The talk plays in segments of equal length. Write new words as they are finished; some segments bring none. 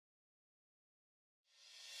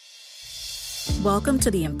Welcome to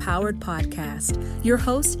the Empowered Podcast. Your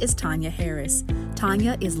host is Tanya Harris.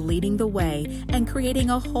 Tanya is leading the way and creating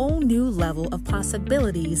a whole new level of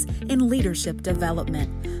possibilities in leadership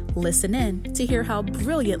development. Listen in to hear how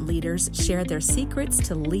brilliant leaders share their secrets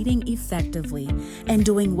to leading effectively and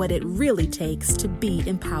doing what it really takes to be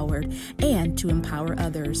empowered and to empower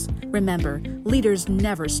others. Remember, leaders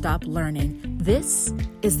never stop learning. This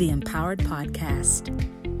is the Empowered Podcast.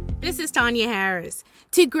 This is Tanya Harris.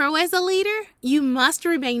 To grow as a leader, you must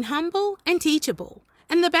remain humble and teachable.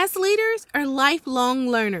 And the best leaders are lifelong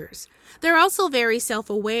learners. They're also very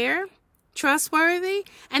self-aware, trustworthy,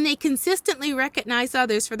 and they consistently recognize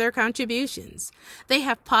others for their contributions. They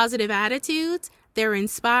have positive attitudes, they're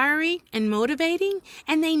inspiring and motivating,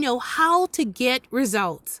 and they know how to get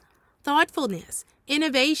results. Thoughtfulness,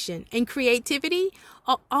 innovation, and creativity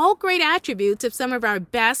are all great attributes of some of our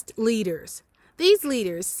best leaders. These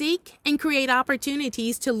leaders seek and create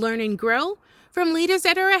opportunities to learn and grow from leaders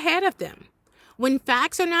that are ahead of them. When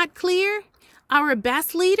facts are not clear, our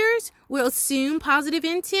best leaders will assume positive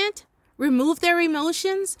intent, remove their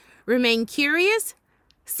emotions, remain curious,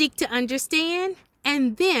 seek to understand,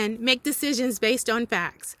 and then make decisions based on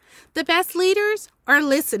facts. The best leaders are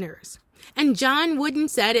listeners. And John Wooden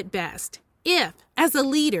said it best. If, as a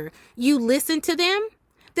leader, you listen to them,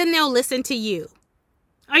 then they'll listen to you.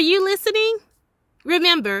 Are you listening?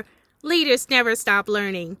 Remember, leaders never stop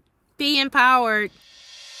learning. Be empowered.